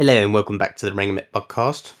Hello and welcome back to the Rangamet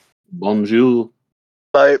podcast. Bonjour.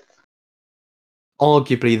 So,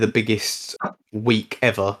 Arguably the biggest week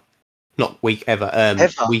ever. Not week ever, Ever?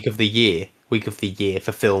 week of the year. Week of the year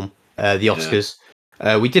for film. The Oscars.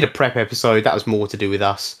 We did a prep episode, that was more to do with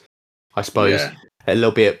us, I suppose. Yeah. A little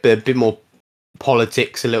bit, a bit more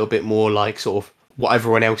politics, a little bit more like sort of what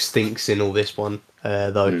everyone else thinks in all this one,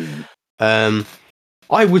 though.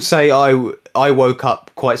 I would say I woke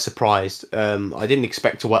up quite surprised. I didn't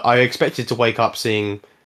expect to. I expected to wake up seeing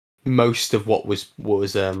most of what was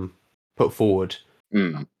put forward.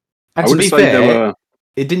 Mm. And I to wouldn't be say fair, there were.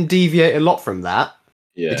 it didn't deviate a lot from that.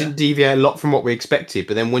 Yeah. It didn't deviate a lot from what we expected.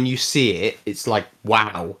 But then when you see it, it's like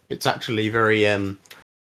wow! It's actually very It's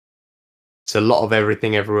a lot of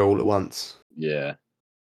everything, everywhere, all at once. Yeah.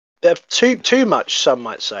 too much, some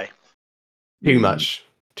might say. Too much.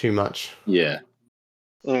 Too much. Yeah.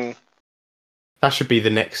 Mm. That should be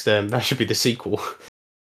the next. That should be the sequel.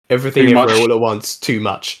 Everything, Too much. everywhere, all at once. Too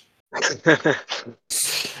much.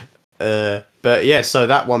 But yeah, so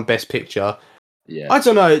that one, Best Picture. Yeah. I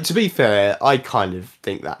don't know. To be fair, I kind of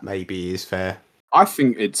think that maybe is fair. I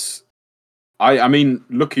think it's. I mean,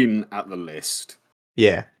 looking at the list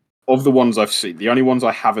Yeah. of the ones I've seen, the only ones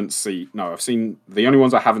I haven't seen. No, I've seen the only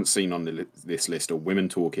ones I haven't seen on this list are Women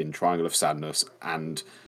Talking, Triangle of Sadness, and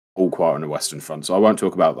All Quiet on the Western Front. So I won't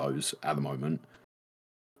talk about those at the moment.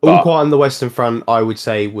 All But- Quiet on the Western Front, I would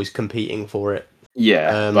say, was competing for it.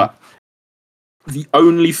 Yeah, but the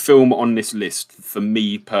only film on this list, for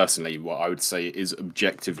me personally, what I would say is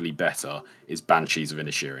objectively better is Banshees of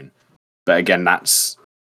Inisherin. But again, that's...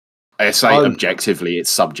 I say objectively, it's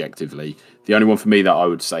subjectively. The only one for me that I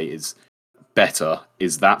would say is better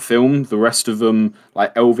is that film. The rest of them,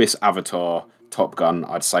 like Elvis, Avatar, Top Gun,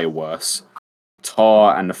 I'd say are worse.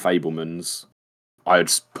 Tar and The Fabelmans, I'd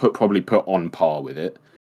probably put on par with it.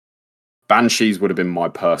 Banshees would have been my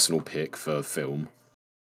personal pick for film.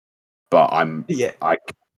 But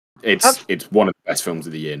it's one of the best films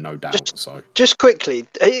of the year, no doubt. Just quickly,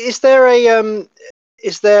 is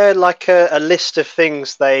there like a list of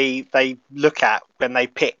things they look at when they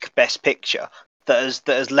pick Best Picture that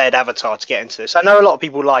has led Avatar to get into this? I know a lot of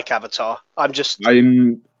people like Avatar. I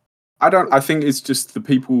think it's just the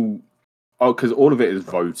people. Oh, because all of it is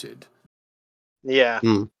voted. Yeah.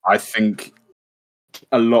 I think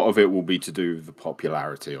a lot of it will be to do with the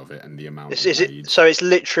popularity of it and the amount. So it's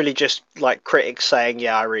literally just like critics saying,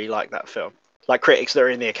 "Yeah, I really like that film." Like critics that are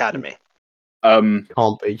in the Academy.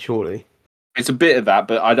 Can't be, surely. It's a bit of that,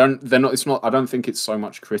 but I don't think it's so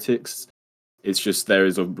much critics. It's just there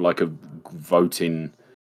is a voting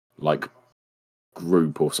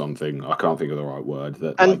group or something. I can't think of the right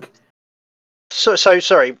word. So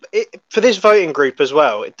sorry. For this voting group as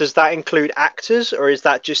well, does that include actors, or is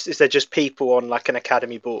there just people on like an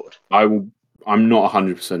Academy board? I'm not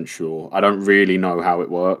 100% sure. I don't really know how it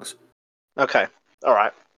works. Okay, all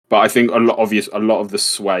right. But I think a lot of the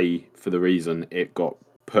sway for the reason it got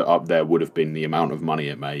put up there would have been the amount of money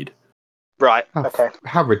it made. Right. Okay.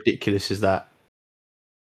 How ridiculous is that?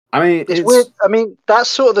 I mean, it's weird. I mean, that's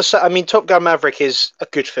sort of Top Gun Maverick is a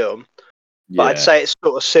good film, but I'd say it's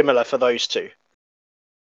sort of similar for those two.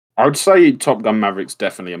 I would say Top Gun Maverick's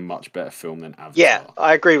definitely a much better film than Avatar. Yeah,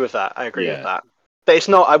 I agree with that. With that. But it's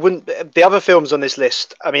not. I wouldn't. The other films on this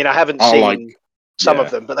list. I mean, I haven't seen some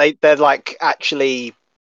of them, but they're like actually.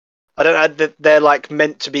 I don't know. They're like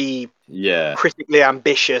meant to be critically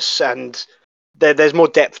ambitious, and there's more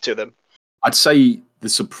depth to them. I'd say the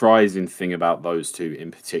surprising thing about those two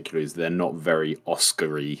in particular is they're not very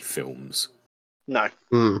Oscar-y films. No.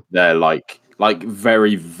 They're like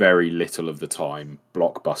very, very little of the time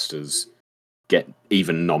blockbusters get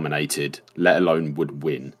even nominated, let alone would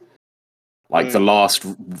win. The last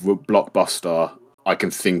blockbuster I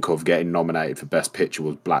can think of getting nominated for Best Picture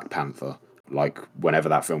was Black Panther. Whenever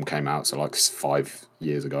that film came out, so 5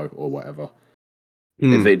 years ago or whatever.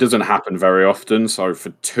 It doesn't happen very often, so for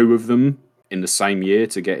two of them in the same year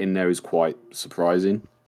to get in there is quite surprising.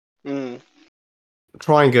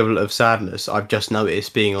 Triangle of Sadness, I've just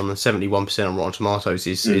noticed being on the 71% on Rotten Tomatoes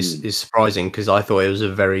is surprising because I thought it was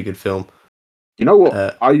a very good film. You know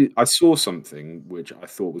what? I saw something which I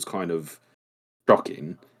thought was kind of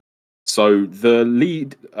shocking. So the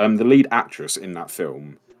lead actress in that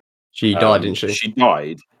film, she died, didn't she? She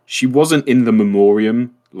died. She wasn't in the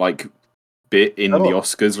memoriam bit in the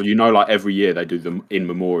Oscars. Every year they do the in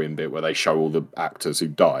memoriam bit where they show all the actors who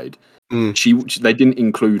died. They didn't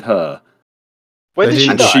include her. When did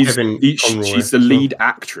she die? She's the lead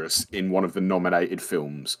actress in one of the nominated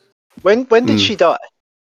films. When did she die?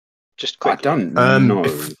 Just quickly. I don't know.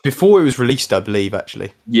 Before it was released, I believe,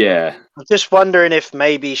 actually. Yeah. I'm just wondering if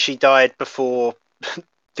maybe she died before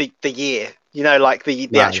the year? You know, like the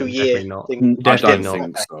actual year definitely not. thing. I Definitely don't not.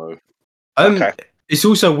 think so. Okay. It's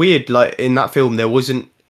also weird. Like in that film, there wasn't.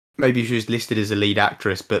 Maybe she was listed as a lead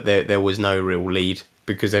actress, but there was no real lead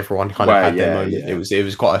because everyone kind of had their moment. Yeah. It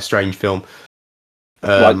was quite a strange film.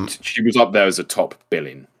 Like she was up there as a top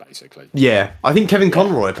billing, basically. Yeah, I think Kevin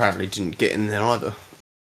Conroy apparently didn't get in there either.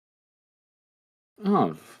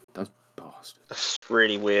 Oh, that's bastard. That's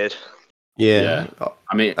really weird. Yeah.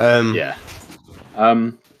 I mean, yeah.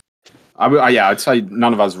 I'd say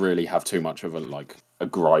none of us really have too much of a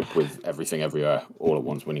gripe with Everything Everywhere All at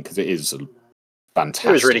Once winning because it is a fantastic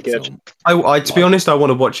It was really good. film. To be honest, I want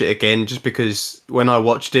to watch it again just because when I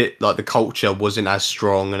watched it, like the culture wasn't as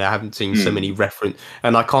strong, and I haven't seen so many reference.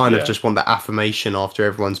 And I kind of just want that affirmation after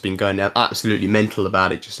everyone's been going down absolutely mental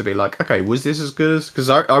about it, just to be like, okay, was this as good as? Because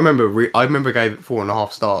I remember gave it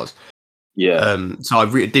 4.5 stars. Yeah. So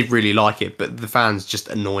I did really like it, but the fans just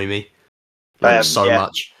annoy me so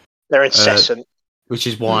much. They're incessant. Which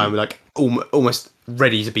is why I'm like almost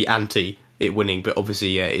ready to be anti it winning, but obviously,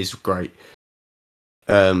 yeah, it is great.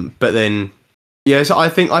 But then, so I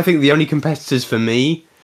think the only competitors for me,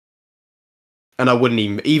 and I wouldn't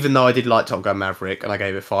even though I did like Top Gun Maverick and I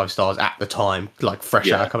gave it 5 stars at the time, like fresh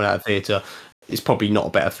out coming out of theatre, it's probably not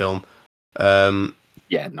a better film. No.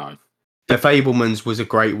 The Fabelmans was a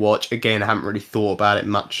great watch. Again, I haven't really thought about it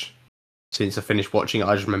much since I finished watching it.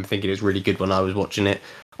 I just remember thinking it was really good when I was watching it.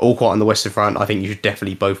 All Quiet on the Western Front, I think you should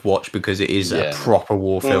definitely both watch because it is a proper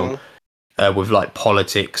war film with like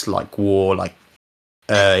politics, like war, like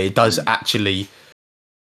it does actually.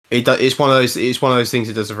 It's one of those things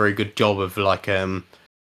that does a very good job of like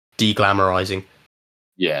de-glamorizing.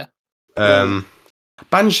 Yeah.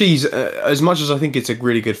 Banshees, as much as I think it's a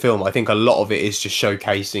really good film, I think a lot of it is just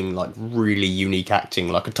showcasing like really unique acting,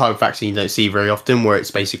 like a type of acting you don't see very often, where it's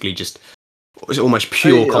basically just it's almost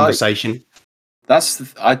pure conversation.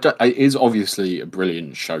 It is obviously a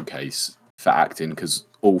brilliant showcase for acting because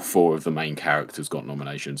all 4 of the main characters got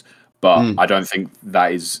nominations, but I don't think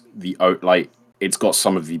that is it's got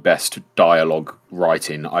some of the best dialogue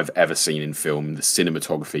writing I've ever seen in film. The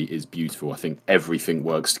cinematography is beautiful. I think everything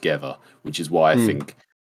works together, which is why I think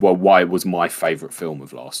why it was my favourite film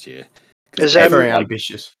of last year. It's very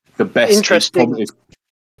ambitious. The best interesting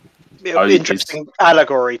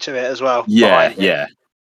allegory to it as well. Yeah.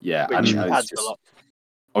 Which adds a lot.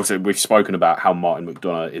 Obviously, we've spoken about how Martin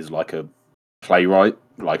McDonagh is like a playwright,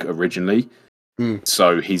 like originally.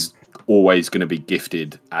 So he's always going to be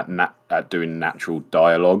gifted at doing natural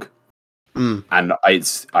dialogue. And I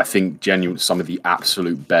think genuinely some of the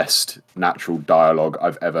absolute best natural dialogue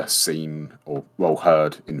I've ever seen or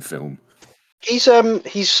heard in film. He's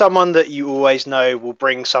someone that you always know will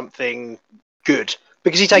bring something good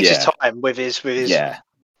because he takes his time with his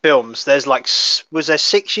films. There's was there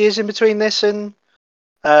 6 years in between this and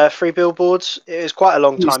 3 Billboards? It was quite a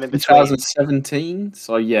long time in between. 2017,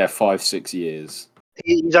 so 5-6 years.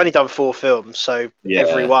 He's only done 4 films, so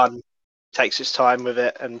everyone takes his time with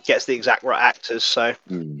it and gets the exact right actors. So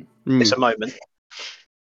it's a moment.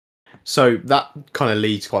 So that kind of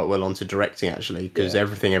leads quite well onto directing, actually, because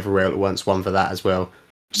Everything Everywhere at Once won for that as well.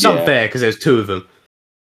 It's unfair because there's 2 of them.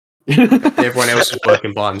 Everyone else is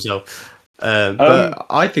working by himself. But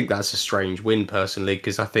I think that's a strange win, personally,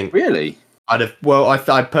 because I think really I'd have. Well,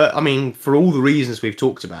 I mean, for all the reasons we've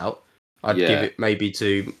talked about, I'd give it maybe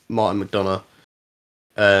to Martin McDonagh.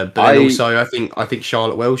 But then also, I think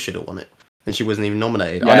Charlotte Wells should have won it, and she wasn't even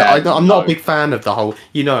nominated. I'm not a big fan of the whole.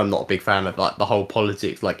 I'm not a big fan of like the whole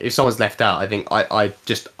politics. Like, if someone's left out, I think I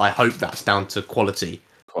hope that's down to quality.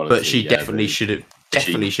 But she definitely should have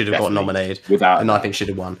got nominated, and I think should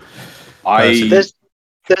have won.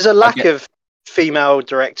 There's a lack of female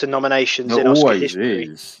director nominations in Oscar history.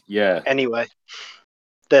 Is. Yeah. Anyway,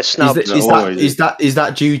 they're snubbed. Is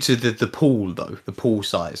that due to the pool though? The pool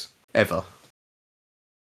size ever?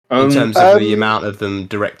 In terms of the amount of them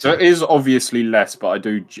directing, there is obviously less, but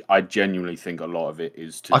I genuinely think a lot of it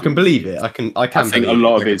is. I can believe it. I think a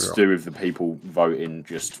lot of it's to do with the people voting.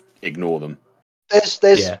 Just ignore them.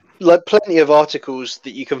 There's like plenty of articles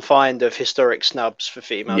that you can find of historic snubs for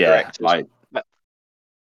female directors.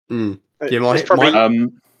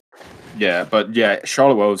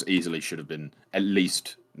 Charlotte Wells easily should have been at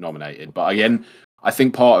least nominated. But again, I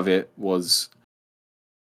think part of it was.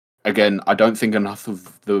 Again, I don't think enough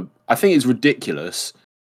of I think it's ridiculous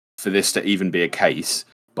for this to even be a case,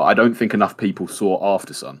 but I don't think enough people saw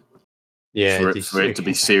Aftersun. For it to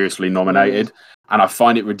be seriously nominated. And I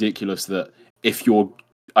find it ridiculous that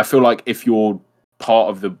I feel like if you're part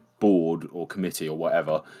of the board or committee or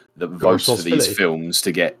whatever that votes for these films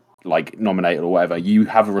to get like nominated or whatever, you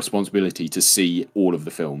have a responsibility to see all of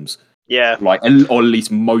the films. Yeah. Like, or at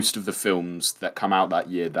least most of the films that come out that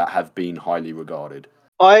year that have been highly regarded.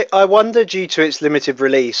 I wonder, due to its limited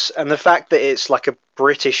release and the fact that it's like a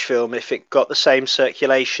British film, if it got the same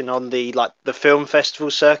circulation on the film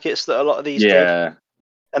festival circuits that a lot of these did.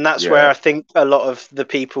 And that's where I think a lot of the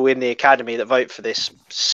people in the Academy that vote for this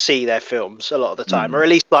see their films a lot of the time, or at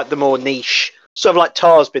least like the more niche, sort of like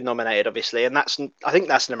Tar's been nominated, obviously, and I think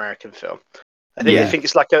that's an American film. I think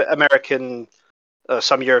it's like an American,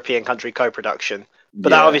 some European country co-production, but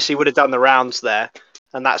that obviously would have done the rounds there,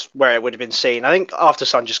 and that's where it would have been seen. I think After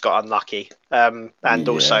Sun just got unlucky, and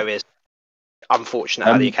also is unfortunate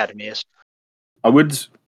how the Academy is. I would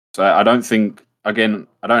say I don't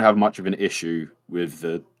have much of an issue with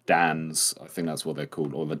the Dans, I think that's what they're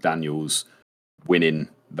called, or the Daniels winning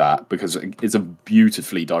that, because it's a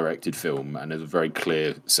beautifully directed film and there's a very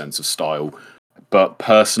clear sense of style. But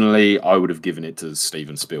personally, I would have given it to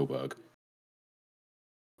Steven Spielberg.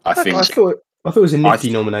 I thought it was a nifty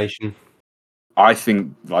nomination. I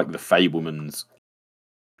think like The Fabelmans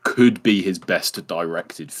could be his best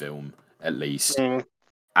directed film, at least.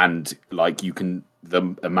 And like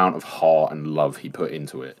the amount of heart and love he put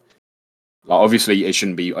into it. Like, obviously, it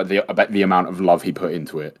shouldn't be the amount of love he put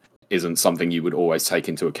into it isn't something you would always take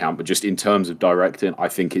into account. But just in terms of directing, I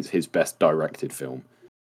think it's his best directed film.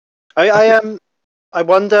 I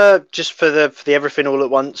wonder, just for the Everything All at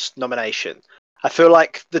Once nomination, I feel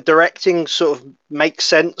like the directing sort of makes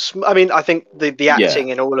sense. I mean, I think the acting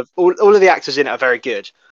in all of the actors in it are very good,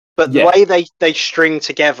 but the way they string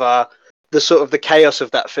together the sort of the chaos of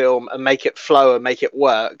that film and make it flow and make it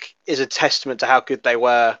work is a testament to how good they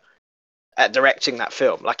were at directing that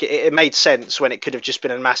film. Like it made sense when it could have just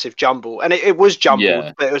been a massive jumble, and it was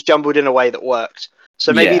jumbled, but it was jumbled in a way that worked.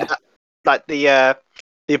 So maybe that, like the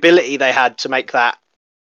ability they had to make that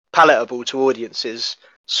palatable to audiences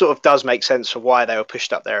sort of does make sense for why they were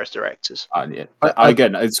pushed up there as directors.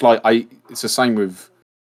 Again, it's like it's the same with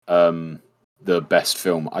the best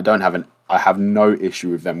film. I have no issue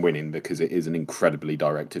with them winning because it is an incredibly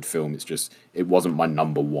directed film. It's just it wasn't my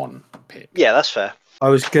number one pick. Yeah, that's fair. I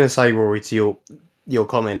was going to say, Rory, to your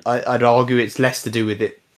comment, I'd argue it's less to do with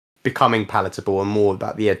it becoming palatable and more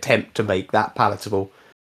about the attempt to make that palatable.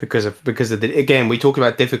 Because of again, we talk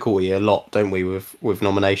about difficulty a lot, don't we? With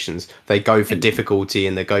nominations, they go for difficulty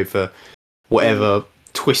and they go for whatever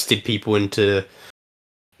twisted people into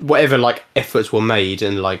whatever like efforts were made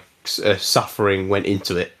and like suffering went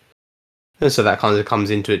into it, and so that kind of comes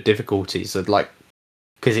into it difficulty. So like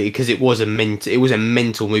because it was a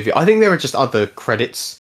mental movie. I think there are just other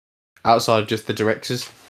credits outside of just the directors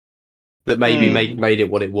that maybe made it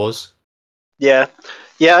what it was. Yeah,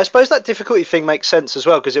 I suppose that difficulty thing makes sense as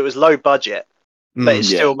well because it was low budget, but it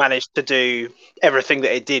still managed to do everything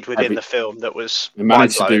that it did within the film. That was it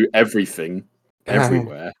managed to do everything,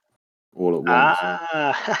 everywhere, all at once.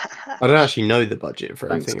 I don't actually know the budget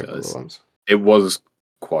for everything all at once. It was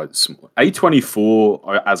quite small.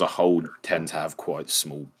 A24 as a whole tend to have quite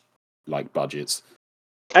small like budgets.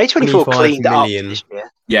 A24 cleaned million. up this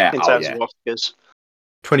year. Yeah, in terms of Oscars.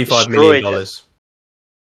 $25 million.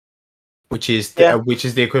 Which is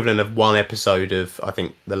the equivalent of one episode of, I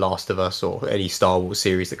think, The Last of Us or any Star Wars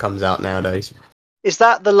series that comes out nowadays. Is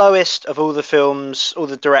that the lowest of all the films, all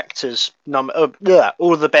the directors,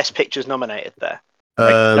 all the best pictures nominated there?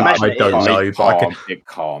 I don't know, but it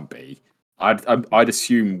can't be. I'd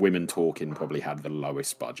assume Women Talking probably had the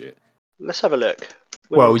lowest budget. Let's have a look.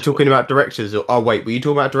 Are we talking about directors? Were you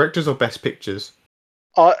talking about directors or best pictures?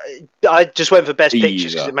 I just went for best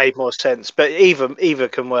pictures because it made more sense, but either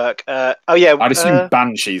can work. I'd assume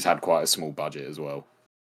Banshees had quite a small budget as well.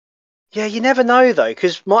 Yeah, you never know though,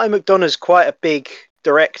 because Martin McDonagh's quite a big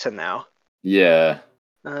director now. Yeah.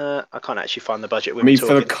 I can't actually find the budget. I mean,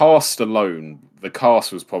 for the cast alone, the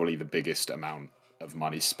cast was probably the biggest amount of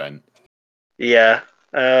money spent. Yeah.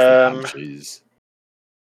 Banshees.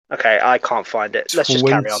 Okay, I can't find it. Let's just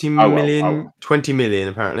carry on. 20 million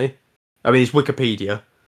apparently. I mean, it's Wikipedia,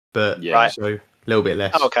 but so a little bit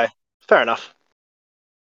less. Oh, okay, fair enough.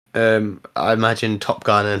 I imagine Top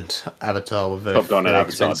Gun and Avatar were very Top Gun and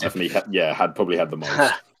Avatar definitely had probably had the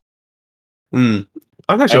most. I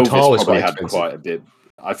imagine Tar was probably had quite a bit.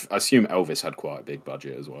 I assume Elvis had quite a big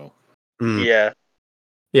budget as well. Yeah.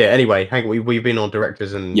 Yeah. Anyway, hang on, we've been on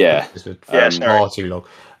directors and far too long.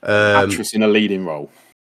 Actress in a leading role.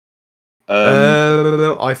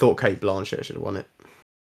 I thought Cate Blanchett should have won it.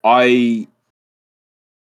 I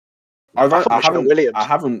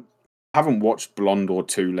haven't watched Blonde or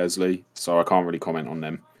Two, Leslie, so I can't really comment on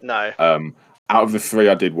them. No. Out of the three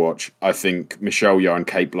I did watch, I think Michelle Yeoh and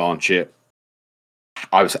Cate Blanchett,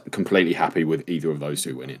 I was completely happy with either of those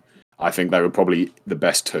two winning. I think they were probably the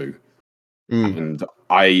best two. and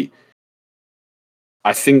I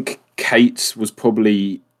think Kate was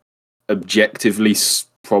probably objectively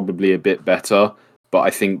probably a bit better, but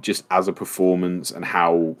I think just as a performance and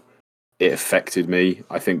how it affected me,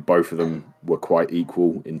 I think both of them were quite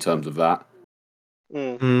equal in terms of that.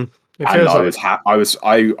 It And feels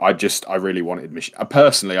I really wanted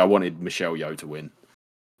personally, I wanted Michelle Yeoh to win.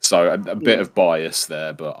 So a bit of bias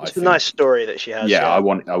there, but it's a nice story that she has. Yeah, I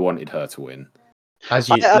wanted her to win. As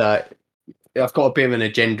you, I've got a bit of an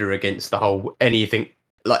agenda against the whole anything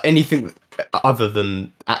other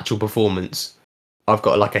than actual performance. I've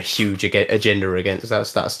got like a huge agenda against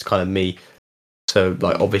that's kind of me. So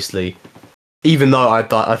like obviously, even though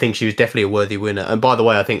I think she was definitely a worthy winner. And by the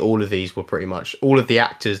way, I think all of these were pretty much all of the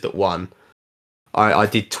actors that won. I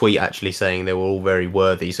did tweet actually saying they were all very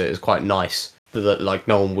worthy, so it was quite nice that like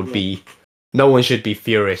no one should be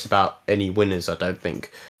furious about any winners. I don't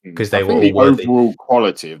think because they were all worthy. The overall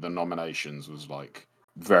quality of the nominations was like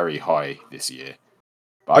very high this year.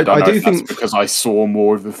 But I don't know if that's because I saw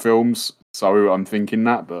more of the films, so I'm thinking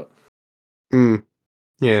that. But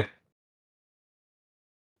yeah.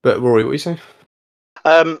 But Rory, what are you saying?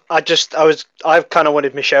 I kind of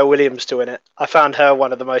wanted Michelle Williams to win it. I found her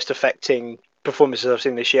one of the most affecting performances I've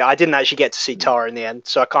seen this year. I didn't actually get to see Tara in the end,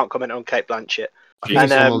 so I can't comment on Cate Blanchett. I think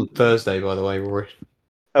it's on Thursday, by the way, Rory.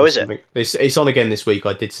 Oh, is it? It's on again this week.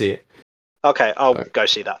 I did see it. Okay, I'll go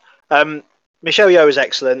see that. Michelle Yeoh was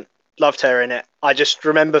excellent. Loved her in it. I just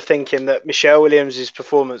remember thinking that Michelle Williams'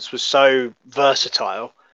 performance was so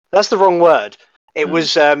versatile. That's the wrong word. It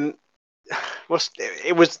was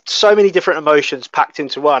it was so many different emotions packed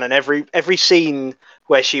into one, and every scene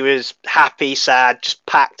where she was happy, sad, just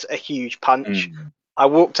packed a huge punch. I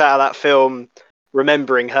walked out of that film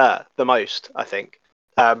remembering her the most, I think.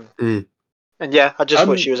 And yeah, I just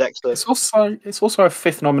thought she was excellent. It's also her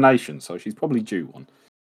 5th nomination, so she's probably due one.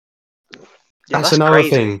 Yeah, that's another crazy.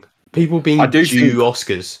 thing. People being due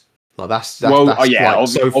Oscars. Like that's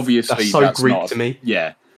obviously that's so Greek not to me.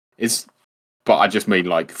 Yeah, but I just mean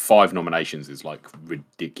like 5 nominations is like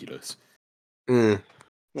ridiculous.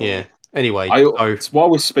 Yeah. Anyway, while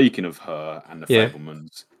we're speaking of her and the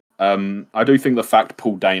Fabelmans, I do think the fact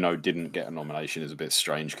Paul Dano didn't get a nomination is a bit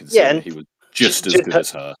strange considering he was just as good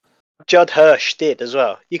as her. Judd Hirsch did as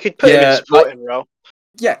well. You could put him in a supporting role.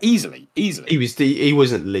 Yeah, easily. He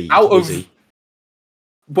wasn't lead. Was he?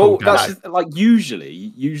 Well, that's like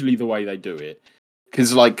usually the way they do it.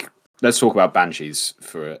 Because like, let's talk about Banshees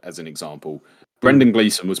as an example. Brendan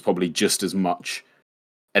Gleeson was probably just as much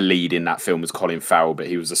a lead in that film as Colin Farrell, but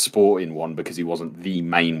he was a supporting one because he wasn't the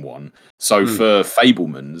main one. So for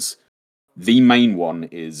Fabelmans, the main one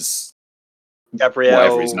is Gabrielle,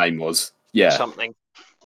 whatever his name was. Yeah. Something.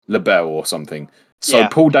 LaBelle or something. So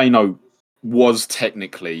Paul Dano was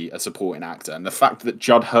technically a supporting actor, and the fact that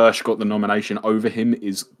Judd Hirsch got the nomination over him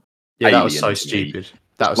is that was so stupid.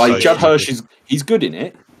 That was like Judd Hirsch he's good in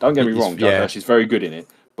it. Don't get me wrong, Judd Hirsch is very good in it,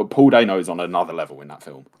 but Paul Dano is on another level in that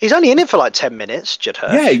film. He's only in it for like 10 minutes, Judd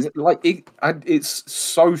Hirsch. Yeah, like it's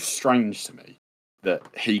so strange to me that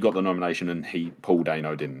he got the nomination and Paul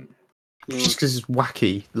Dano didn't. Just because it's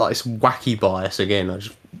wacky, like it's wacky bias again. I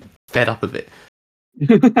just fed up of it.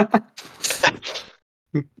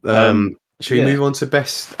 Should we move on to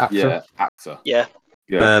best actor? Yeah, actor. Yeah.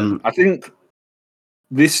 I think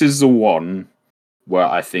this is the one where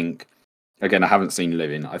I think, again, I haven't seen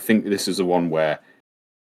Living. I think this is the one where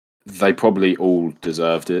they probably all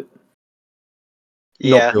deserved it.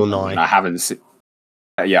 Yeah. I haven't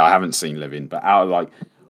seen Living, but out of like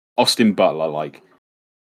Austin Butler, like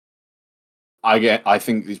I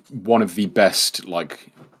think it's one of the best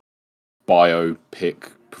like biopic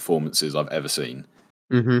performances I've ever seen.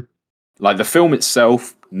 Mm-hmm. Like the film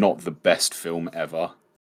itself, not the best film ever,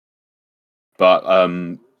 but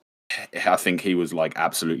I think he was like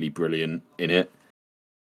absolutely brilliant in it.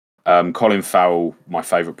 Colin Farrell, my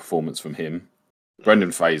favourite performance from him.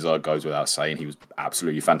 Brendan Fraser goes without saying, he was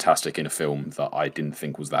absolutely fantastic in a film that I didn't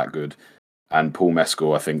think was that good, and Paul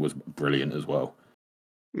Mescal I think was brilliant as well.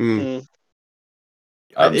 It's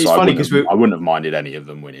funny because I wouldn't have minded any of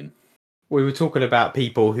them winning. We were talking about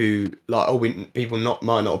people who people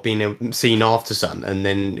might not have been seen after Sun, and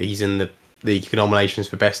then he's in the nominations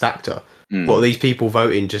for best actor. What are these people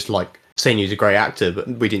voting? Just like saying he's a great actor, but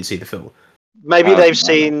we didn't see the film. Maybe they've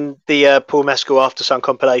seen the Paul Mescal After Sun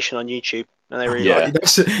compilation on YouTube, and they really like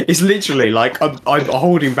it. It's literally like I'm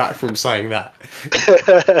holding back from saying that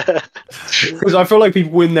because I feel like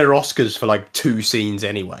people win their Oscars for like 2 scenes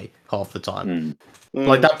anyway, half the time.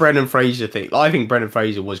 Like that Brendan Fraser thing. I think Brendan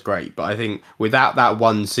Fraser was great, but I think without that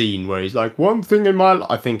one scene where he's like, one thing in my life,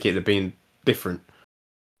 I think it'd have been different.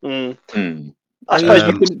 I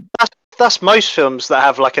suppose that's most films that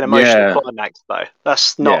have like an emotional climax, though.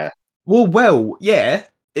 That's not. Yeah. Well, yeah,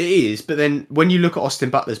 it is. But then when you look at Austin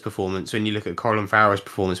Butler's performance, when you look at Colin Farrell's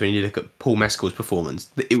performance, when you look at Paul Mescal's performance,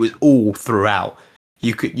 it was all throughout.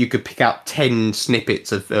 You could pick out 10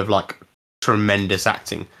 snippets of like tremendous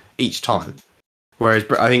acting each time. Whereas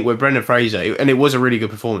I think with Brendan Fraser, and it was a really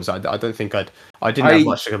good performance. I don't think I didn't have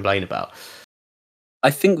much to complain about. I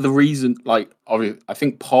think the reason, I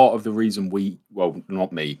think part of the reason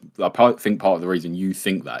not me, I think part of the reason you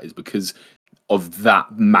think that is because of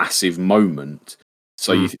that massive moment.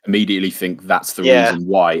 So you immediately think that's the reason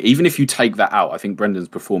why. Even if you take that out, I think Brendan's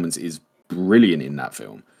performance is brilliant in that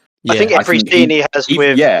film. Yeah. I think every scene he has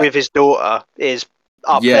with his daughter is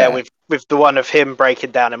up there with the one of him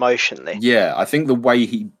breaking down emotionally. Yeah, I think the way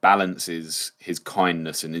he balances his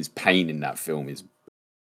kindness and his pain in that film is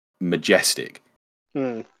majestic.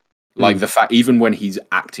 Like the fact, even when he's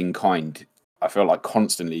acting kind, I feel like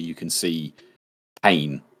constantly you can see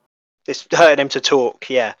pain. It's hurting him to talk,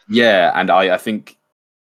 yeah. Yeah, and I think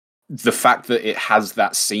the fact that it has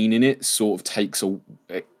that scene in it sort of takes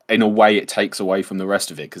it takes away from the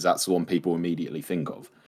rest of it, because that's the one people immediately think of.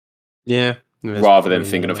 Yeah. Rather than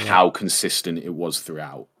thinking of how consistent it was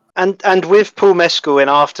throughout. And with Paul Mescal in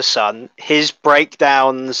After Sun, his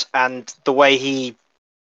breakdowns and the way he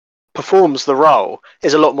performs the role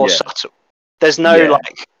is a lot more subtle. There's no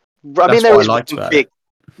there is one big.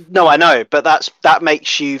 No, I know, but that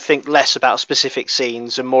makes you think less about specific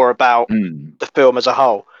scenes and more about the film as a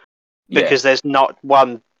whole, because there's not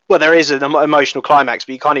one. Well, there is an emotional climax,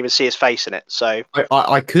 but you can't even see his face in it. So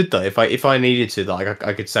I could though, if I needed to, like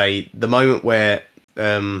I could say the moment where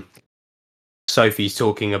Sophie's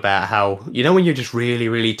talking about how, when you're just really,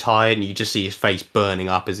 really tired and you just see his face burning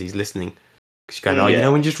up as he's listening. She's going, when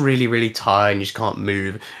you're just really, really tired and you just can't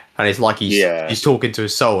move, and it's like he's talking to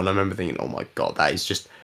his soul. And I remember thinking, oh my god, that is just.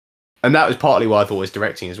 And that was partly why I thought it was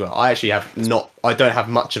directing as well. I actually I don't have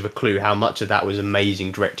much of a clue how much of that was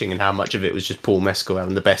amazing directing and how much of it was just Paul Mescal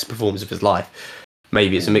having the best performance of his life.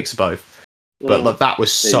 Maybe it's a mix of both. But that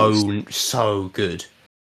was so good.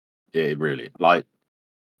 Yeah, really.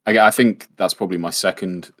 I think that's probably my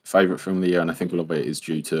second favourite film of the year, and I think a lot of it is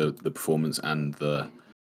due to the performance and the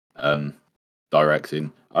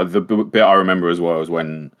directing. The bit I remember as well is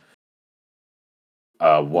when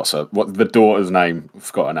what's the daughter's name? I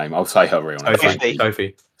forgot her name. I'll say her real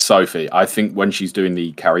name. Sophie. I think when she's doing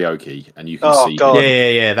the karaoke and you can see. God.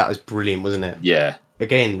 Yeah, that was brilliant, wasn't it? Yeah.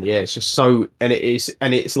 Again, it's just so, and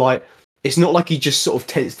it's like, it's not like he just sort of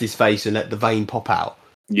tensed his face and let the vein pop out.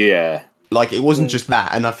 Yeah. Like, it wasn't just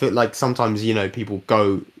that, and I feel like sometimes, people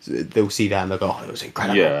they'll see that and they'll go, oh, it was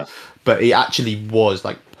incredible. Yeah. But it actually was,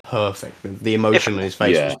 like, perfect. The emotion on his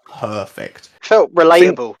face was perfect. Felt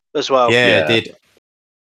relatable as well. Yeah, it did.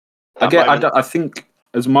 Again, I think,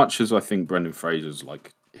 as much as I think Brendan Fraser's,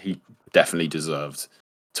 he definitely deserved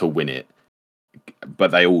to win it, but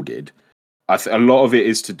they all did. A lot of it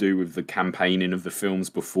is to do with the campaigning of the films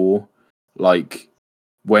before. Like,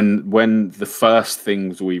 when the first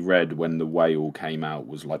things we read when The Whale came out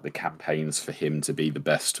was, the campaigns for him to be the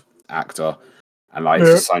best actor. And, it's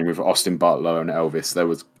the same with Austin Butler and Elvis. There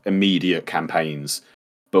was immediate campaigns.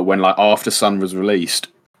 But when, After Sun was released,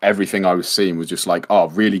 everything I was seeing was just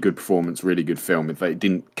really good performance, really good film. If it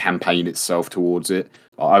didn't campaign itself towards it,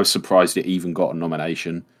 I was surprised it even got a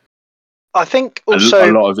nomination. I think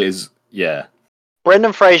also a lot of it is,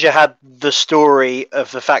 Brendan Fraser had the story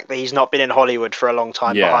of the fact that he's not been in Hollywood for a long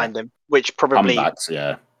time behind him, which probably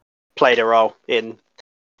played a role in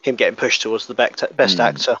him getting pushed towards the Best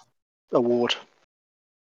Actor award.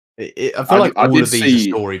 I feel like all of these are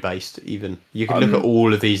story based. Even you can look at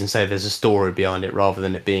all of these and say there's a story behind it, rather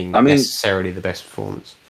than it being necessarily the best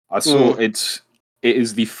performance. I saw it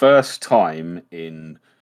is the first time in,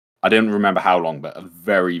 I don't remember how long, but a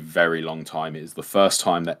very, very long time. It is the first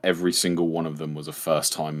time that every single one of them was a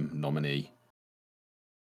first time nominee.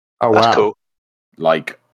 Oh wow, that's cool.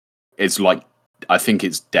 I think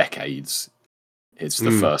it's decades. It's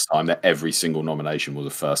the first time that every single nomination was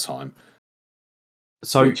a first time.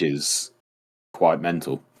 So, which is quite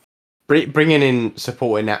mental. Bringing in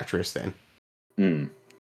supporting actress then.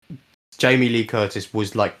 Jamie Lee Curtis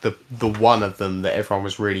was the one of them that everyone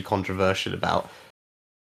was really controversial about.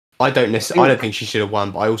 I don't think she should have won,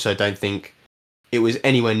 but I also don't think it was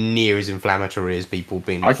anywhere near as inflammatory as people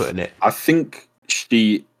been putting it. I think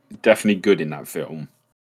she definitely good in that film.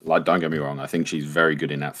 Don't get me wrong, I think she's very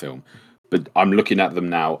good in that film. But I'm looking at them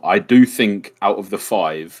now. I do think out of the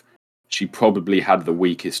 5, she probably had the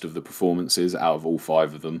weakest of the performances out of all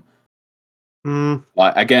 5 of them.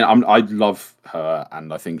 Again, I love her,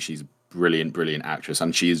 and I think she's brilliant actress,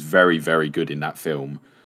 and she is very, very good in that film.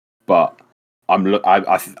 but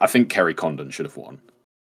I think Kerry Condon should have won.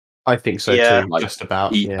 I think so too. Just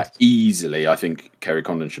about easily. I think Kerry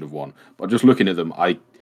Condon should have won. But just looking at them,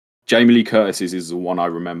 Jamie Lee Curtis's is the one I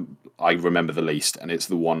remember the least, and it's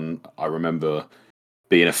the one I remember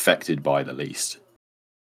being affected by the least.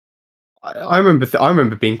 I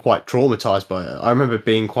remember being quite traumatized by it. I remember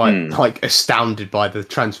being quite astounded by the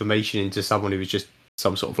transformation into someone who was just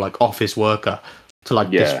some sort of office worker to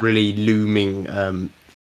this really looming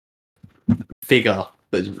figure.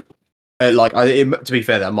 But to be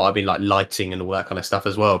fair, that might have been lighting and all that kind of stuff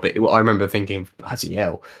as well. But I remember thinking, bloody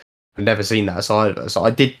hell, I've never seen that side of her. So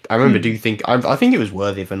I think it was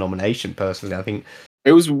worthy of a nomination. Personally, I think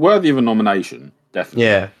it was worthy of a nomination. Definitely.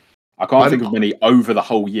 Yeah, I can't think of many over the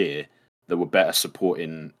whole year that were better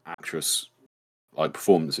supporting actress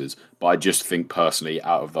performances. But I just think personally,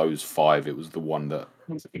 out of those 5, it was the one that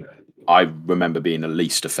I remember being the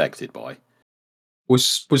least affected by.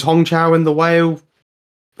 Was Hong Chow in The Whale?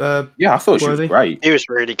 I thought she was great. He was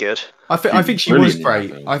really good. I think she was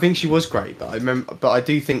great. I think she was great, but I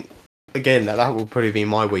do think again that will probably be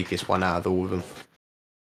my weakest one out of all of them.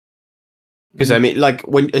 Because I mean,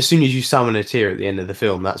 as soon as you summon a tear at the end of the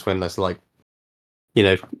film, that's when that's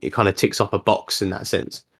it kind of ticks off a box in that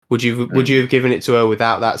sense. Would you have given it to her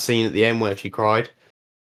without that scene at the end where she cried?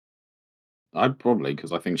 I'd probably,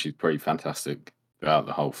 because I think she's pretty fantastic throughout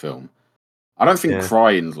the whole film. I don't think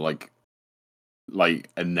crying's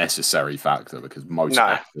a necessary factor, because most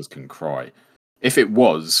actors can cry. If it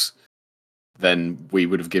was, then we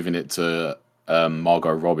would have given it to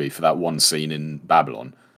Margot Robbie for that one scene in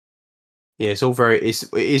Babylon. Yeah, it's all it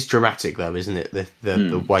is dramatic though, isn't it?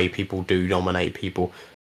 The way people do nominate people.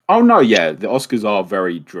 Oh no, yeah, the Oscars are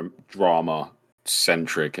very drama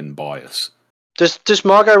centric and biased. Does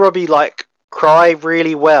Margot Robbie cry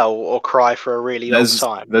really well or cry for a really long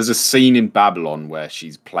time? There's a scene in Babylon where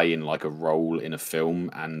she's playing a role in a film,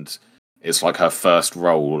 and it's her first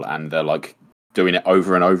role, and they're doing it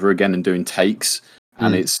over and over again and doing takes.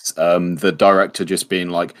 And it's the director just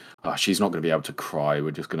being she's not going to be able to cry. We're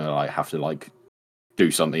just going to have to do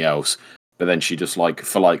something else. But then she just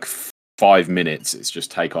for 5 minutes, it's just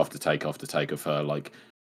take after take after take of her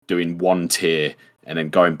doing one tear and then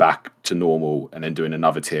going back to normal, and then doing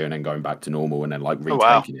another tear and then going back to normal, and then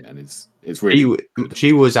retaking it. And it's really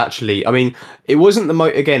she was actually. I mean, it wasn't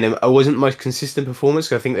it wasn't the most consistent performance.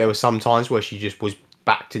 Cause I think there were some times where she just was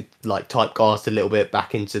back to typecast a little bit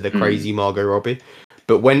back into the crazy Margot Robbie.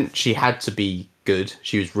 But when she had to be good,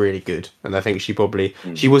 she was really good. And I think she probably...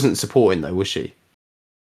 She wasn't supporting, though, was she?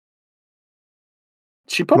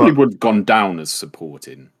 She probably would have gone down as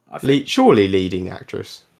supporting, I think. Surely leading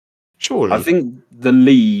actress. Surely. I think the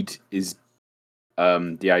lead is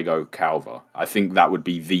Diego Calva. I think that would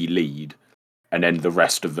be the lead. And then the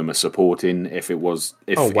rest of them are supporting. If it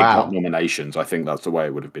got nominations, I think that's the way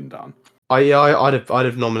it would have been done. I'd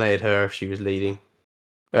have nominated her if she was leading.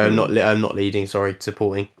 Not leading, sorry,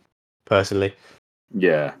 supporting, personally.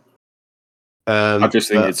 Yeah. I just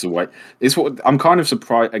think it's a way. It's what I'm kind of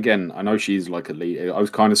surprised. Again, I know she's a lead. I was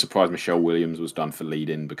kind of surprised Michelle Williams was done for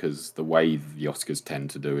leading, because the way the Oscars tend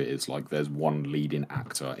to do it is there's one leading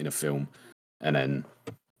actor in a film, and then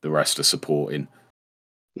the rest are supporting.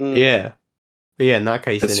 Yeah. But yeah, in that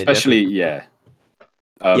case, especially if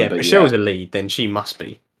Michelle's a lead, then she must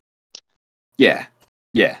be. Yeah.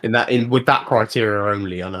 Yeah. With that criteria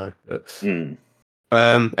only, I know. But,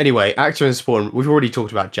 anyway, actor and supporting. We've already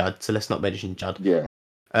talked about Judd, so let's not mention Judd. Yeah.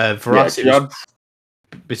 For us, it was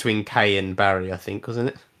between Kay and Barry, I think, wasn't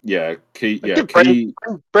it? Yeah.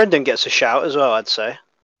 Brendan gets a shout as well, I'd say.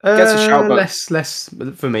 Gets a shout, but less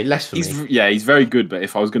for me. Less for me. Yeah, he's very good. But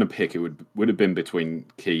if I was going to pick, it would have been between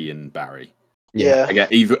Key and Barry. Yeah. Again,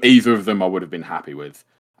 either of them, I would have been happy with.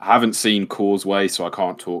 I haven't seen Causeway, so I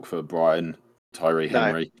can't talk for Brian Tyree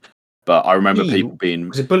Henry. But I remember people being...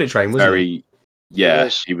 Was it Bullet Train, wasn't he? Yeah,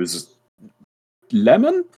 he was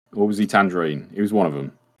Lemon? Or was he Tangerine? He was one of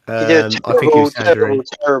them. I think he was Tangerine.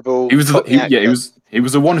 Terrible. He was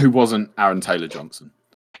the one who wasn't Aaron Taylor Johnson.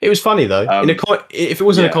 It was funny though. If it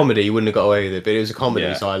wasn't a comedy, you wouldn't have got away with it. But it was a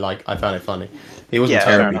comedy, so I found it funny. It wasn't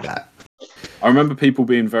terribly bad. I remember people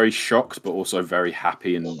being very shocked, but also very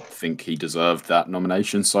happy and think he deserved that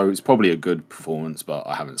nomination. So it's probably a good performance, but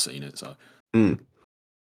I haven't seen it. So,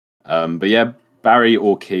 but yeah, Barry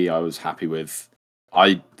or Key, I was happy with.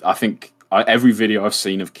 I think every video I've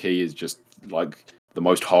seen of Key is just the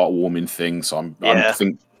most heartwarming thing. So I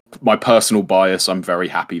think my personal bias, I'm very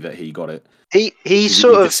happy that he got it. He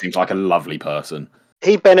just seems like a lovely person.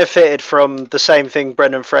 He benefited from the same thing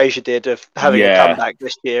Brendan Fraser did of having a comeback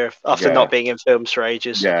this year after not being in films for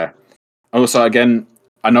ages. Yeah. Also, again,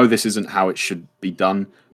 I know this isn't how it should be done,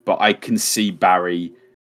 but I can see Barry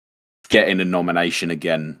getting a nomination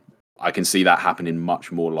again. I can see that happening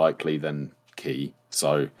much more likely than Key.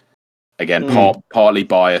 So again, partly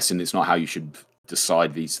bias, and it's not how you should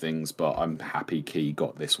decide these things, but I'm happy Key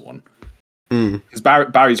got this one. Because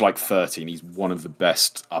Barry's like 13. He's one of the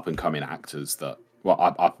best up and coming actors that.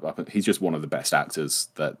 Well, he's just one of the best actors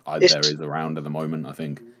that there is around at the moment, I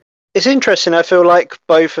think. It's interesting. I feel like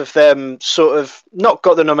both of them sort of not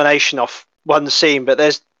got the nomination off one scene, but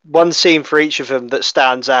there's one scene for each of them that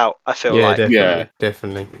stands out. I feel like.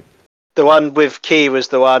 Definitely. The one with Key was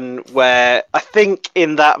the one where I think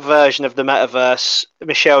in that version of the metaverse,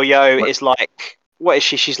 Michelle Yeoh is like, what is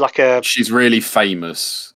she? She's really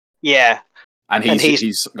famous. Yeah. And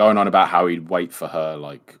he's going on about how he'd wait for her,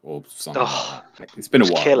 like, or something like that. It's been a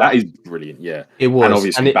while. Killer. That is brilliant, yeah. It was. And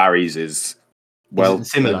obviously Barry's is, well,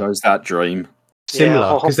 similar. There goes that dream.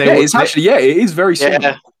 Similar. Because it is very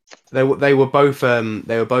similar. Yeah. They were both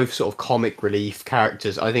sort of comic relief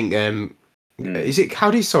characters. I think is it how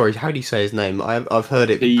do you say his name? I've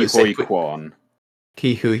heard it. Ke Huy Quan.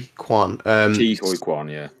 Ke Huy Quan. Ke Huy Quan,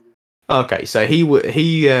 yeah. Okay, so he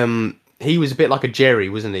was a bit like a Jerry,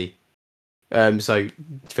 wasn't he? So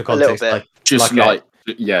for context, just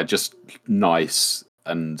nice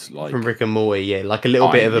and like from Rick and Morty, yeah, like a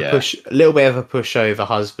little bit of a pushover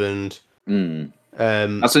husband.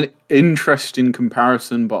 That's an interesting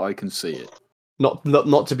comparison, but I can see it.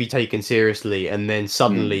 Not to be taken seriously, and then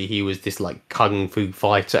suddenly he was this like kung fu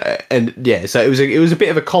fighter, and yeah, so it was a bit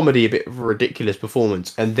of a comedy, a bit of a ridiculous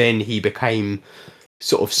performance, and then he became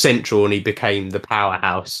sort of central, and he became the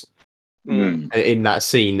powerhouse. In that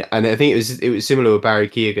scene, and I think it was similar with Barry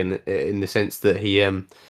Keoghan in the sense that he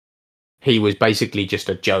was basically just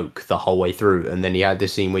a joke the whole way through, and then he had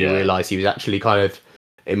this scene where you realise he was actually kind of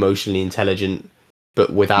emotionally intelligent,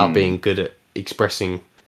 but without being good at expressing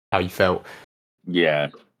how he felt. Yeah,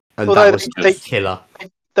 and that was just killer.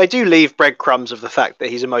 They do leave breadcrumbs of the fact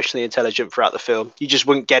that he's emotionally intelligent throughout the film. You just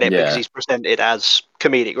wouldn't get it because he's presented as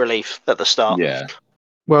comedic relief at the start. Yeah.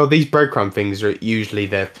 Well, these breadcrumb things are usually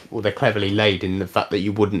they're cleverly laid in the fact that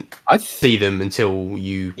you wouldn't see them until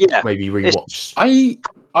you maybe rewatch.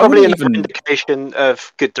 Probably an indication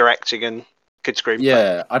of good directing and good screenplay.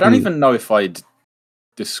 Yeah, I don't even know if I'd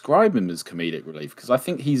describe him as comedic relief because I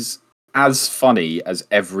think he's as funny as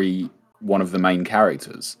every one of the main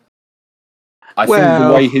characters. I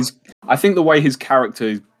think the way his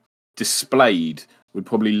character displayed would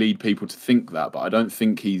probably lead people to think that, but I don't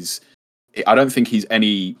think he's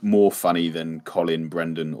any more funny than Colin,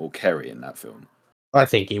 Brendan, or Kerry in that film. I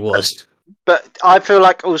think he was. But I feel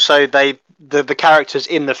like also the characters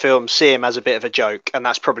in the film see him as a bit of a joke, and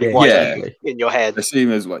that's probably why in your head. They see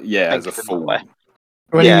him as like as a fool.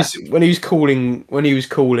 When he was calling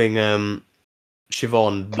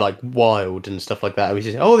Siobhan like wild and stuff like that, he was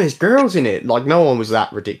just, oh, there's girls in it. Like no one was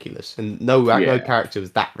that ridiculous, and no character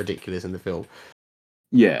was that ridiculous in the film.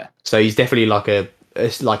 Yeah. So he's definitely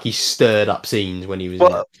it's like he stirred up scenes when he was in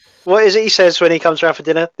it. What is it he says when he comes around for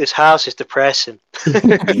dinner? This house is depressing.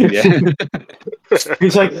 He's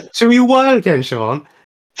like, so are you wild again, Siobhan?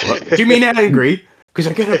 Do you mean angry? Because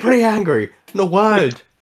I get pretty angry. Not wild.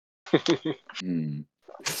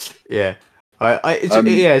 Yeah.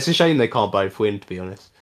 It's a shame they can't both win, to be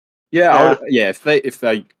honest. Yeah, if they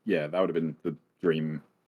that would have been the dream.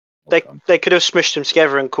 They could have smushed them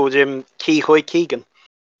together and called him Ke Huy Keegan.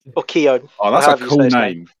 Or Keoghan. Oh, that's a cool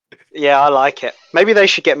name. Yeah, I like it. Maybe they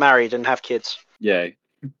should get married and have kids. Yeah,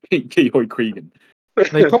 Ke Huy Keegan.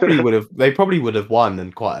 They probably would have won,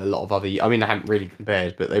 and quite a lot of other. I mean, I haven't really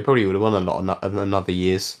compared, but they probably would have won a lot of another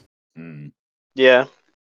years. Yeah.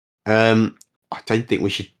 I don't think we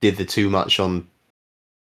should dither too much on.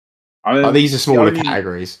 These are smaller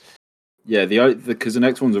categories. Yeah, because the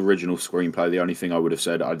next one's original screenplay. The only thing I would have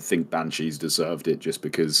said, I'd think Banshees deserved it, just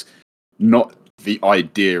because not the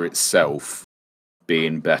idea itself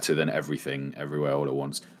being better than everything, everywhere, all at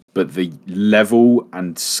once, but the level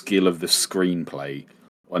and skill of the screenplay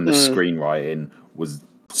and the screenwriting was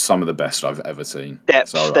some of the best I've ever seen.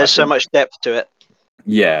 Depth. There's so much depth to it.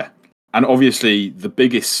 Yeah. And obviously, the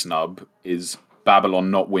biggest snub is Babylon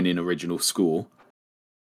not winning original score.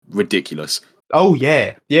 Ridiculous. Oh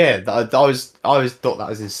yeah. I always thought that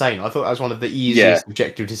was insane. I thought that was one of the easiest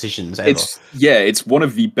objective decisions ever. It's one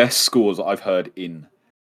of the best scores that I've heard in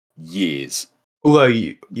years. Although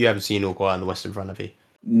you haven't seen All Quiet on the Western Front, have you?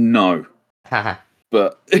 No.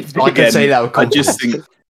 But I can say that with confidence.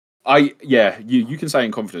 I just think you can say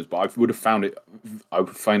in confidence, but I would find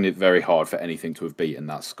it very hard for anything to have beaten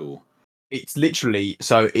that score. It's literally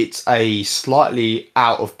it's a slightly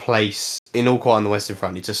out of place in All Quiet on the Western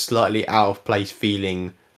Front. It's a slightly out of place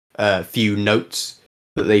feeling few notes,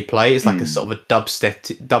 that they play. It's like a sort of a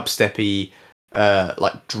dubsteppy,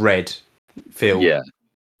 like dread feel. Yeah.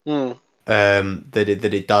 That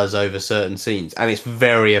it does over certain scenes, and it's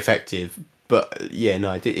very effective. But yeah,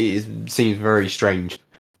 no, it seems very strange,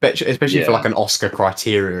 especially for like an Oscar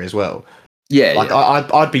criteria as well. Yeah, like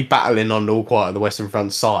I'd be battling on All Quiet on the Western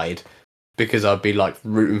Front side because I'd be like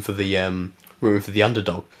rooting for the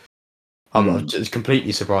underdog. I'm just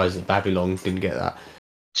completely surprised that Babylon didn't get that.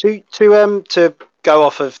 To go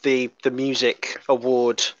off of the music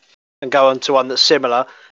award and go on to one that's similar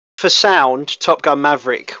for sound, Top Gun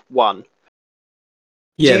Maverick won.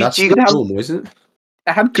 Yeah, that's normal, isn't it?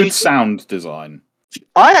 It had good sound design.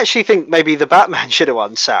 I actually think maybe the Batman should have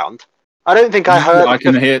won sound. I don't think I heard. I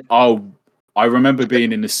can hear. I remember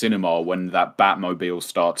being in the cinema when that Batmobile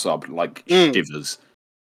starts up, like shivers.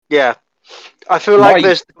 Yeah, I feel like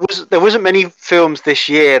there wasn't many films this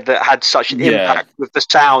year that had such an impact with the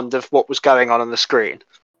sound of what was going on the screen.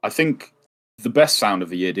 I think the best sound of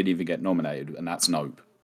the year didn't even get nominated, and that's Nope.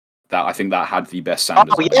 I think that had the best sound.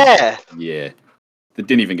 Oh yeah, that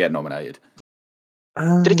didn't even get nominated.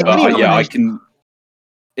 Did it get any nominations?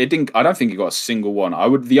 It didn't. I don't think it got a single one.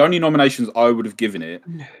 The only nominations I would have given it,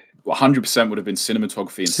 100% would have been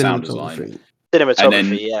cinematography and sound design.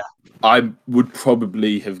 Cinematography, yeah. I would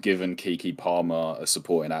probably have given Keke Palmer a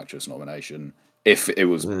supporting actress nomination if it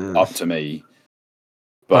was up to me.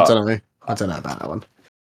 But I don't know about that one.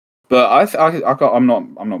 But I'm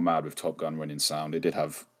not mad with Top Gun winning sound. It did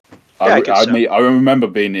have. I remember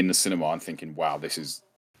being in the cinema and thinking, "Wow, this is."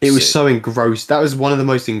 It was so engrossed. That was one of the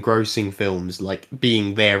most engrossing films, like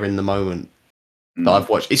being there in the moment that I've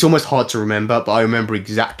watched. It's almost hard to remember, but I remember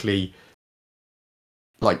exactly.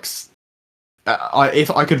 Like, if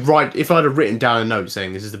I'd have written down a note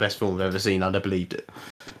saying this is the best film I've ever seen, I'd have believed it.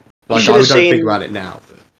 Like, I don't think about it now.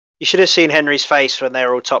 You should have seen Henry's face when they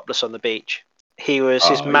were all topless on the beach.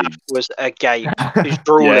 His mouth was agape. He's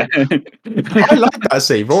drooling. I like that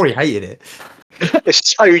scene. Rory hated it.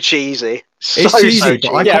 It's so cheesy. It's cheesy,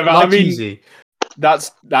 but I mean, cheesy.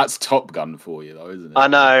 That's Top Gun for you, though, isn't it? I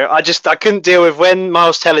know. I couldn't deal with when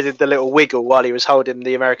Miles Teller did the little wiggle while he was holding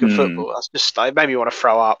the American football. It made me want to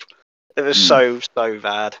throw up. It was so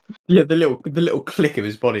bad. Yeah, the little click of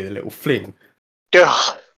his body, the little fling.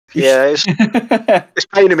 Ugh. Yeah, it's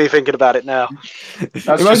paining me thinking about it now.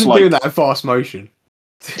 Imagine doing that in fast motion.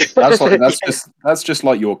 That's just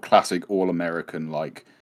like your classic all-American like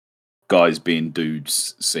guys being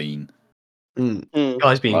dudes scene.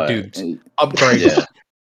 Guys being dudes. Upgrade. Yeah.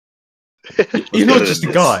 He's not just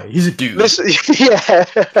a guy. He's a dude. Yeah.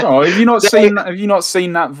 Oh, have you not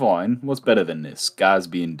seen that Vine? What's better than this? Guys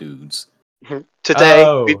being dudes.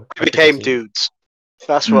 Today we became dudes.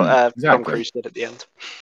 That's what Tom Cruise did at the end.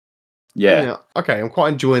 Yeah. Okay, I'm quite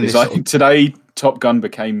enjoying this. Like, today, Top Gun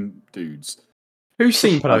became dudes. Who's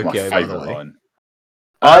seen Pinocchio? That's my favourite line.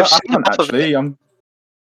 I haven't actually. I've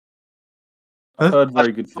heard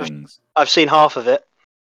very good things. I've seen half of it.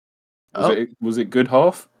 Was it good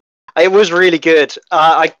half? It was really good.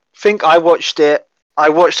 I think I watched it. I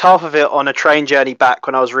watched half of it on a train journey back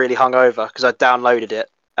when I was really hungover because I downloaded it.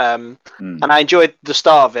 And I enjoyed the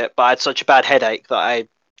start of it, but I had such a bad headache that I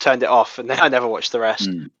turned it off, and then I never watched the rest.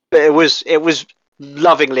 But it was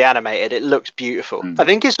lovingly animated. It looks beautiful. I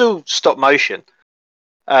think it's all stop motion.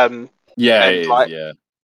 It is.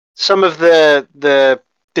 Some of the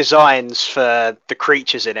designs for the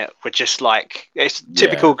creatures in it were just like it's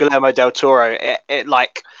typical Guillermo del Toro. It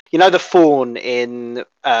like the faun in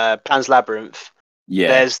Pan's Labyrinth. Yeah.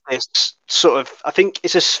 There's this sort of, I think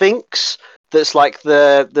it's a sphinx that's like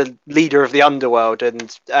the leader of the underworld,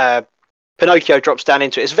 and Pinocchio drops down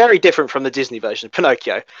into it. It's very different from the Disney version of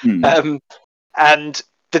Pinocchio. And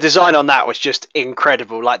the design on that was just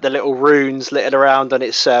incredible. Like the little runes littered around on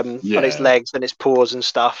its legs and its paws and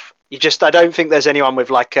stuff. I don't think there's anyone with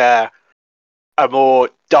like a more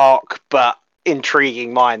dark but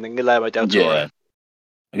intriguing mind than Guillermo del Toro.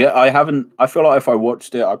 Yeah, I haven't. I feel like if I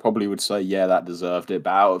watched it, I probably would say, yeah, that deserved it.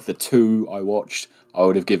 But out of the two I watched, I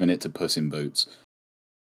would have given it to Puss in Boots.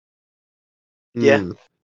 Yeah.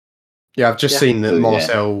 Yeah, I've just seen that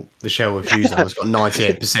Marcel the Shell of Hughes has got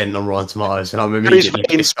 98% on Rotten Tomatoes, and I'm immediately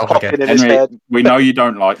pissed off again. Henry, we know you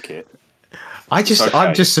don't like it. I'm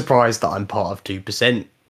just surprised that I'm part of 2%.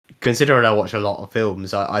 Considering I watch a lot of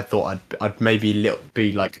films, I thought I'd maybe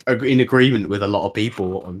be like in agreement with a lot of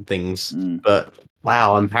people on things, but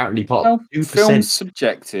wow, I'm apparently part of 2%. Film's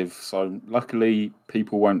subjective, so luckily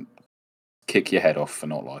people won't kick your head off for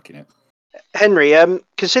not liking it. Henry,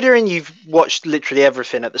 considering you've watched literally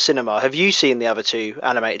everything at the cinema, have you seen the other two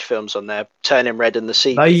animated films on there, Turning Red and The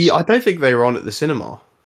Sea Beast? I don't think they were on at the cinema.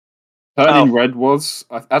 Turning Red was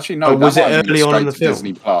actually no. Was that it might have been early on in straight the to film?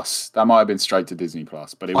 Disney Plus. That might have been straight to Disney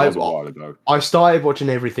Plus, but it was a while ago. I started watching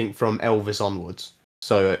everything from Elvis onwards,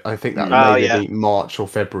 so I think that maybe be March or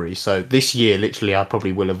February. So this year, literally, I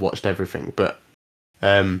probably will have watched everything. But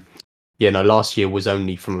last year was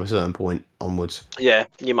only from a certain point onwards. Yeah,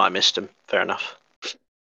 you might have missed them. Fair enough.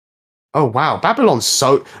 Oh wow, Babylon's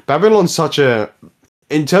such a,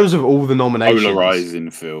 in terms of all the nominations,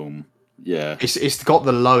 polarizing film. Yeah, it's got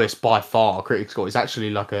the lowest by far critic score. It's actually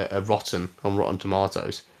like a rotten on Rotten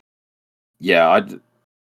Tomatoes. Yeah,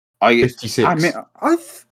 56. I mean,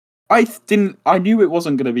 I knew it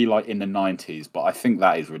wasn't going to be like in the 90s, but I think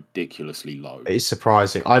that is ridiculously low. It's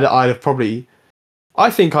surprising. I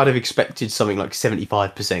think I'd have expected something like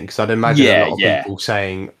 75% because I'd imagine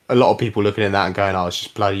a lot of people looking at that and going, "Oh, it's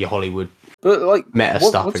just bloody Hollywood." But like meta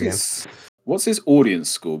stuff again. What's his audience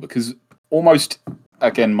score? Because almost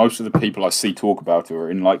again, most of the people I see talk about it are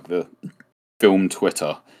in like the film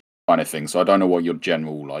Twitter kind of thing. So I don't know what your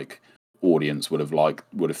general like audience would have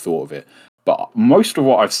thought of it. But most of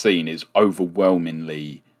what I've seen is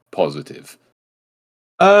overwhelmingly positive.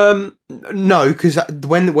 No, because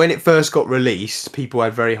when it first got released, people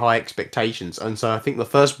had very high expectations, and so I think the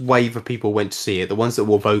first wave of people went to see it. The ones that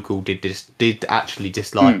were vocal did actually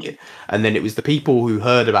dislike it, and then it was the people who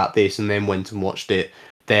heard about this and then went and watched it.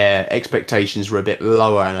 Their expectations were a bit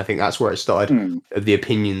lower, and I think that's where it started. The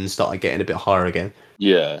opinions started getting a bit higher again.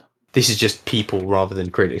 Yeah, this is just people rather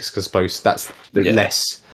than critics, because I suppose that's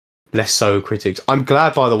less so critics. I'm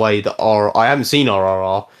glad, by the way, that I haven't seen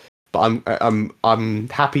RRR. But I'm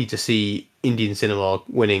happy to see Indian cinema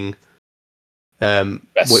winning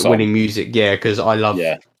winning music, because I love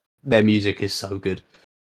their music is so good.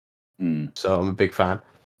 So I'm a big fan.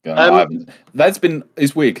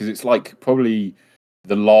 It's weird because it's like probably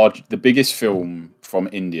the biggest film from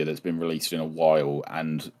India that's been released in a while,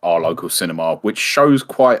 and our local cinema, which shows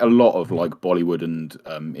quite a lot of like Bollywood and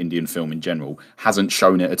Indian film in general, hasn't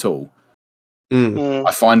shown it at all.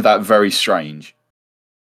 I find that very strange.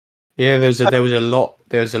 Yeah, there was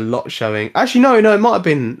a lot showing. Actually, no, it might have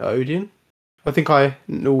been Odeon. I think I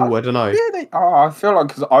don't know. Yeah, I feel like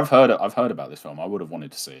because I've heard about this film, I would have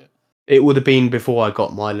wanted to see it. It would have been before I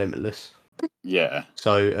got my Limitless. Yeah.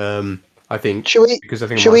 So I think should we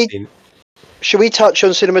touch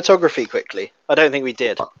on cinematography quickly? I don't think we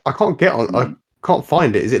did. I can't get on. I can't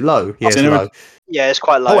find it. Is it low? Yeah, it's low. Yeah, it's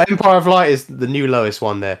quite low. Oh, Empire of Light is the new lowest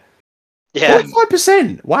one there. Yeah,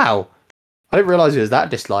 45%. Wow. I didn't realise it was that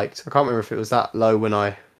disliked. I can't remember if it was that low when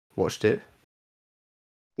I watched it.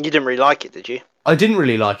 You didn't really like it, did you? I didn't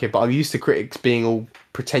really like it, but I'm used to critics being all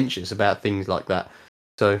pretentious about things like that.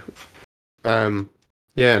 So,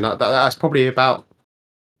 that's probably about.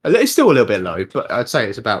 It's still a little bit low, but I'd say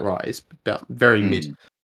it's about right. It's about very mid.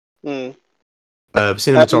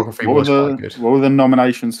 Cinematography was quite good. What were the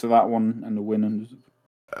nominations for that one and the winners?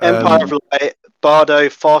 Empire of Light, Bardo,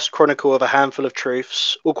 Fast Chronicle of a Handful of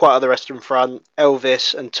Truths, All Quiet on the Western Front,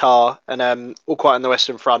 Elvis, and Tar, and All Quiet on the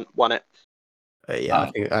Western Front won it. I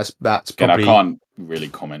think that's probably. I can't really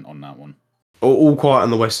comment on that one. All Quiet on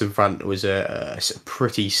the Western Front was a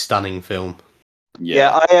pretty stunning film.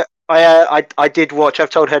 Yeah, I did watch. I've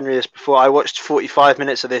told Henry this before. I watched 45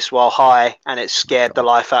 minutes of this while high, and it scared the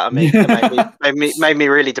life out of me. It made me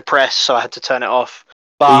really depressed, so I had to turn it off.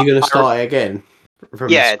 But are you going to start it again?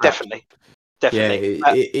 Definitely. Yeah,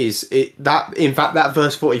 it is. In fact, that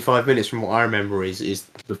first 45 minutes, from what I remember, is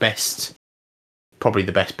the best. Probably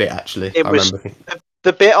the best bit, actually.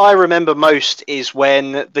 The bit I remember most is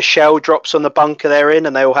when the shell drops on the bunker they're in,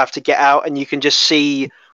 and they all have to get out, and you can just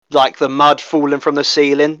see like the mud falling from the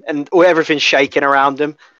ceiling, and everything's shaking around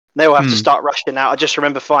them. They all have to start rushing out. I just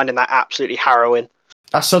remember finding that absolutely harrowing.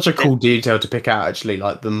 That's such a cool detail to pick out, actually.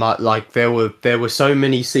 Like the mud, like there were so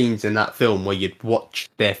many scenes in that film where you'd watch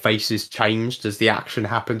their faces changed as the action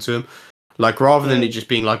happened to them. Like rather than it just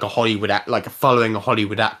being like following a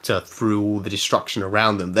Hollywood actor through all the destruction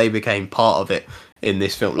around them, they became part of it in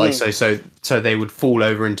this film. Like so they would fall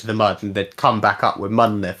over into the mud and they'd come back up with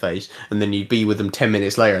mud in their face, and then you'd be with them 10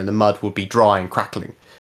 minutes later and the mud would be dry and crackling.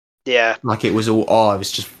 Yeah, like it was all it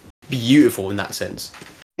was just beautiful in that sense.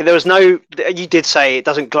 There was no. You did say it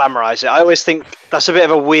doesn't glamorize it. I always think that's a bit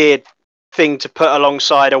of a weird thing to put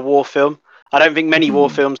alongside a war film. I don't think many war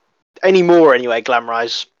films anymore, anyway,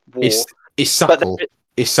 glamorize war. It's subtle.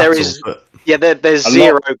 There's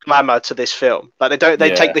zero glamour to this film. Like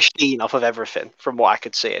they take the sheen off of everything, from what I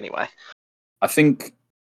could see, anyway. I think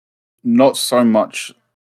not so much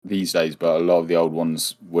these days, but a lot of the old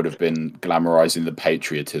ones would have been glamorizing the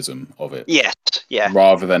patriotism of it. Yes, yeah.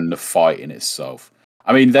 Rather than the fight in itself.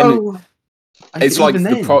 I mean, It's like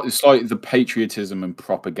it's like the patriotism and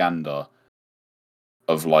propaganda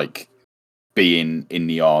of like being in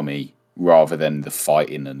the army rather than the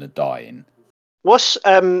fighting and the dying. What's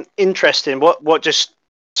interesting? What just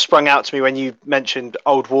sprung out to me when you mentioned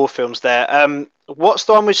old war films there? What's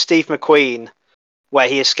the one with Steve McQueen where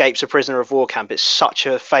he escapes a prisoner of war camp? It's such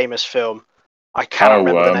a famous film. I cannot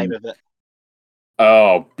remember the name of it.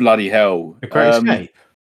 Oh, bloody hell! The Great Escape.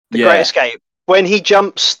 The Great Escape. When he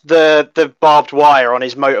jumps the barbed wire on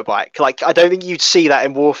his motorbike, like I don't think you'd see that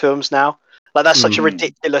in war films now. Like that's such a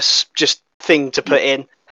ridiculous just thing to put in,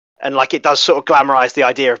 and like it does sort of glamorize the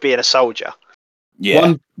idea of being a soldier.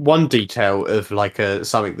 Yeah. One detail of like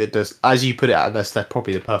something that does, as you put it, that's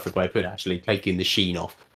probably the perfect way to put it. Actually, taking the sheen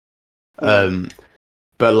off.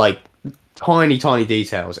 But like tiny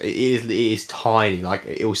details. It is tiny. Like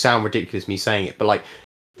it will sound ridiculous me saying it, but like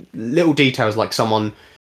little details like someone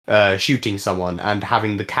shooting someone and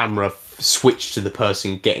having the camera switch to the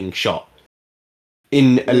person getting shot.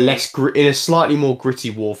 In a slightly more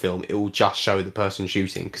gritty war film, it will just show the person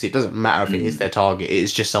shooting because it doesn't matter if it is their target.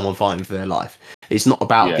 It's just someone fighting for their life. It's not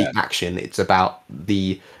about the action. It's about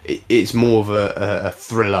it's more of a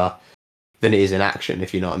thriller than it is an action.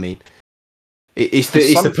 If you know what I mean. It's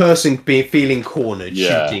the person feeling cornered,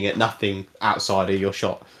 shooting at nothing outside of your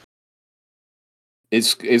shot.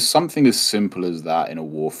 It's something as simple as that in a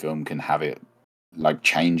war film can have it like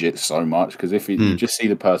change it so much because if you just see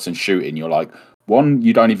the person shooting, you're like. One,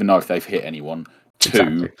 you don't even know if they've hit anyone.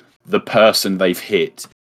 Two, the person they've hit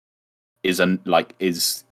is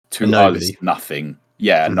to us nothing.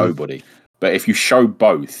 Yeah, nobody. But if you show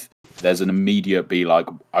both, there's an immediate be like,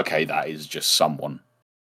 okay, that is just someone.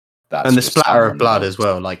 And the splatter of blood as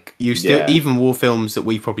well. Like you still, even war films that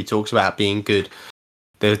we've probably talked about being good,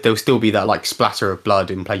 there'll still be that like splatter of blood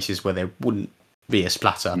in places where there wouldn't be a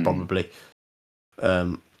splatter probably.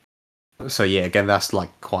 So yeah, again, that's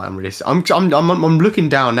like quite unrealistic. I'm looking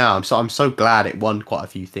down now. I'm so glad it won quite a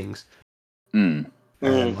few things. I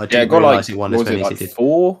didn't realise it won as many as it did.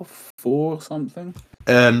 Four something.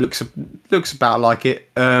 Looks about like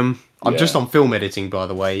it. I'm just on film editing, by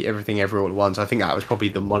the way. Everything, Everywhere All at Once. I think that was probably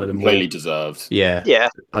one of the completely deserved. Yeah,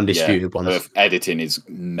 undisputed ones. Editing is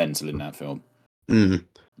mental in that film.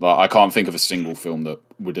 But I can't think of a single film that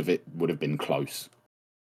would have been close.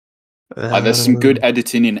 There's some good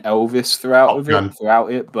editing in Elvis throughout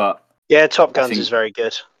it, but Top Gun is very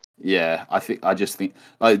good. Yeah, I just think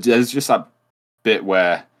like there's just that bit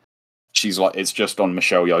where she's like it's just on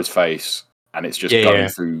Michelle Yeoh's face, and it's just going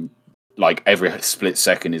through like every split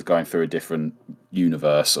second is going through a different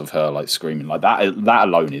universe of her like screaming like that. That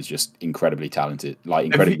alone is just incredibly talented, like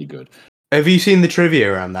incredibly good. Have you seen the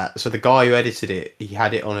trivia around that? So the guy who edited it, he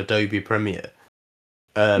had it on Adobe Premiere.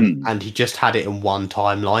 And he just had it in one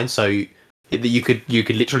timeline, so you could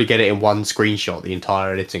literally get it in one screenshot, the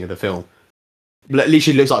entire editing of the film. It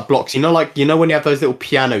literally looks like blocks. You know when you have those little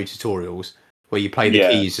piano tutorials where you play the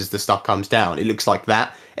keys as the stuff comes down. It looks like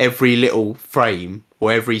that. Every little frame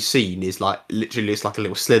or every scene is like literally looks like a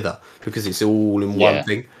little slither because it's all in one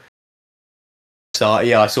thing. So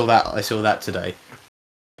I saw that today.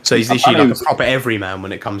 So he's literally like a proper everyman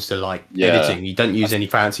when it comes to like editing. You don't use any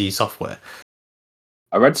fancy software.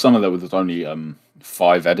 I read some of that with only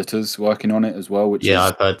 5 editors working on it as well, which is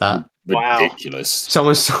I've heard that. Ridiculous.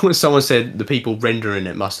 Wow. Someone said the people rendering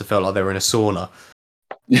it must have felt like they were in a sauna.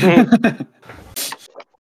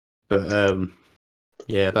 But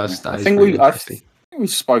I think we've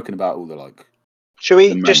spoken about all the like. Should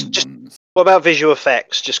we just what about visual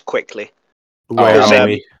effects? Just quickly.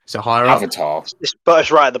 Is it higher Avatar. up? It's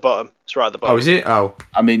right at the bottom. It's right at the bottom. Oh, is it? Oh.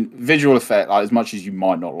 I mean, visual effect, like, as much as you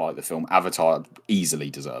might not like the film, Avatar easily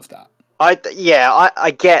deserves that. I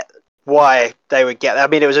get why they would get that. I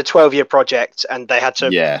mean, it was a 12-year project, and they had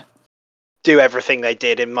to do everything they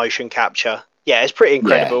did in motion capture. Yeah, it's pretty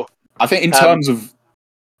incredible. Yeah. I think in terms of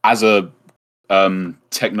as a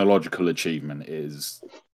technological achievement, it is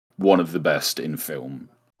one of the best in film.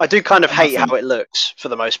 I do kind of hate how it looks for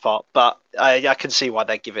the most part, but I can see why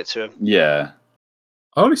they give it to him. Yeah.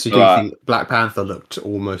 I honestly do think Black Panther looked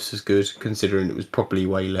almost as good, considering it was probably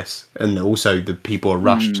way less, and also the people are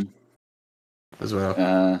rushed as well.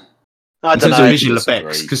 I don't know. Visual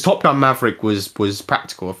effects, because Top Gun Maverick was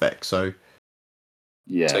practical effects, so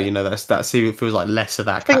So it feels like less of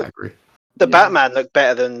that category. The Batman looked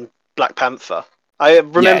better than Black Panther. I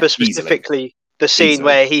remember specifically the scene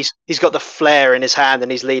where he's got the flare in his hand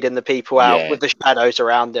and he's leading the people out with the shadows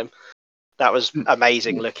around him. That was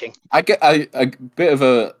amazing looking. I get a bit of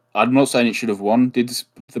a. I'm not saying it should have won. Did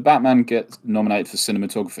the Batman get nominated for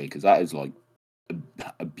cinematography? Because that is like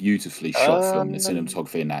a beautifully shot film. The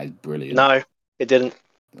cinematography in that is brilliant. No, it didn't.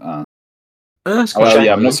 Yeah,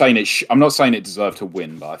 I'm not saying it. I'm not saying it deserved to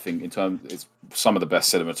win, but I think in terms, it's some of the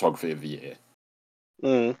best cinematography of the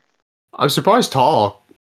year. I'm surprised Tar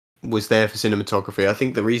was there for cinematography. I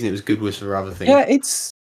think the reason it was good was for other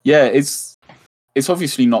things. It's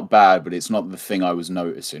obviously not bad, but it's not the thing I was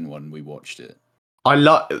noticing when we watched it.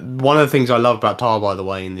 One of the things I love about Tar, by the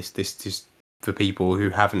way, and this just for people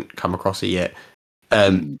who haven't come across it yet,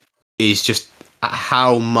 is just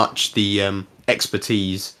how much the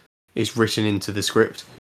expertise is written into the script.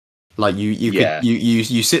 Like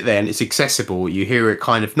you sit there and it's accessible. You hear it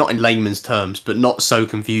kind of not in layman's terms, but not so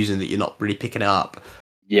confusing that you're not really picking it up.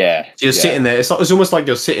 Yeah, you're sitting there. It's almost like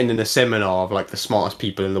you're sitting in a seminar of like the smartest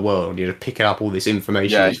people in the world. You're picking up all this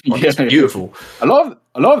information. It's beautiful. A lot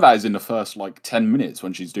of that is in the first like 10 minutes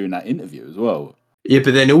when she's doing that interview as well. Yeah,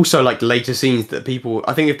 but then also like later scenes that people.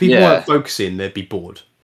 I think if people weren't focusing, they'd be bored.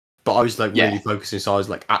 But I was like really focusing, so I was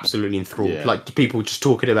like absolutely enthralled. Yeah. Like people just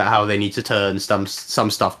talking about how they need to turn some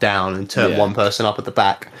stuff down and turn one person up at the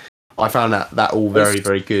back. I found that all very,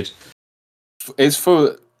 very good. It's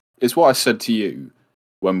what I said to you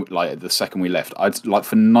when like the second we left. I'd like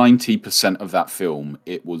for 90% of that film,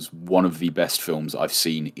 it was one of the best films I've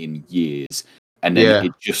seen in years. And then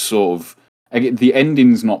it just sort of the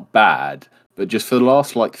ending's not bad, but just for the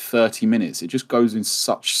last like 30 minutes, it just goes in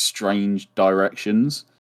such strange directions.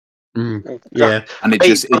 Yeah, and it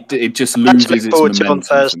just loses its momentum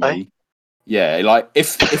for me. Yeah, like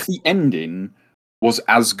if the ending was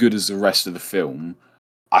as good as the rest of the film,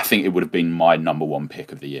 I think it would have been my number one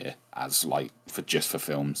pick of the year as like for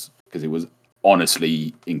films, because it was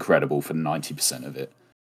honestly incredible for 90% of it.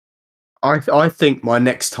 I think my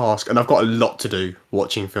next task, and I've got a lot to do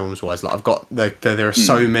watching films wise. Like I've got there are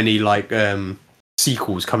so many like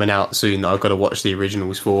sequels coming out soon that I've got to watch the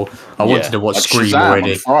originals for. I wanted to watch Scream Shazam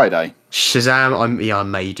already. On Friday. Shazam, I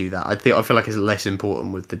may do that. I feel like it's less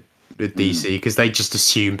important with DC because they just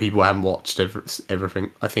assume people haven't watched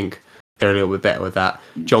everything. I think they're a little bit better with that.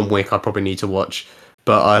 John Wick, I probably need to watch,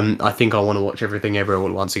 but I think I want to watch Everything Everywhere All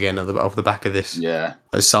at Once again off the back of this. Yeah,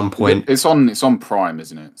 at some point. It's on Prime,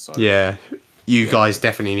 isn't it? So. Yeah, you guys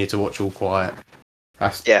definitely need to watch All Quiet.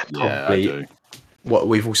 That's probably I do. What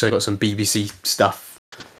we've also got some BBC stuff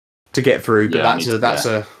to get through, but that's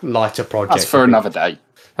a lighter project. That's for another day.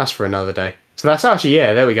 That's for another day. So that's actually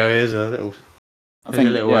there we go. Here's a little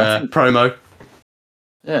promo.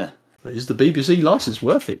 Yeah. Is the BBC license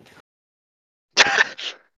worth it?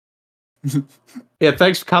 Yeah,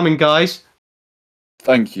 thanks for coming, guys.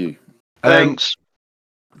 Thank you. Thanks.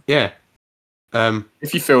 Yeah.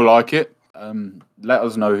 If you feel like it, let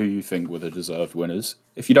us know who you think were the deserved winners.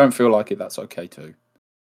 If you don't feel like it, that's okay too.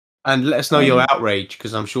 And let us know your outrage,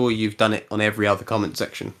 because I'm sure you've done it on every other comment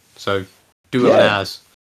section. So do it on ours,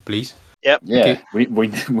 please. Yep. Yeah. Okay. We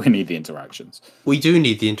need the interactions. We do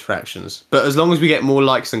need the interactions, but as long as we get more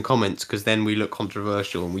likes than comments, because then we look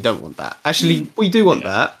controversial, and we don't want that. Actually, we do want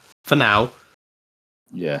that for now.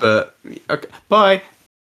 Yeah. But okay. Bye.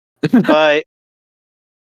 Bye.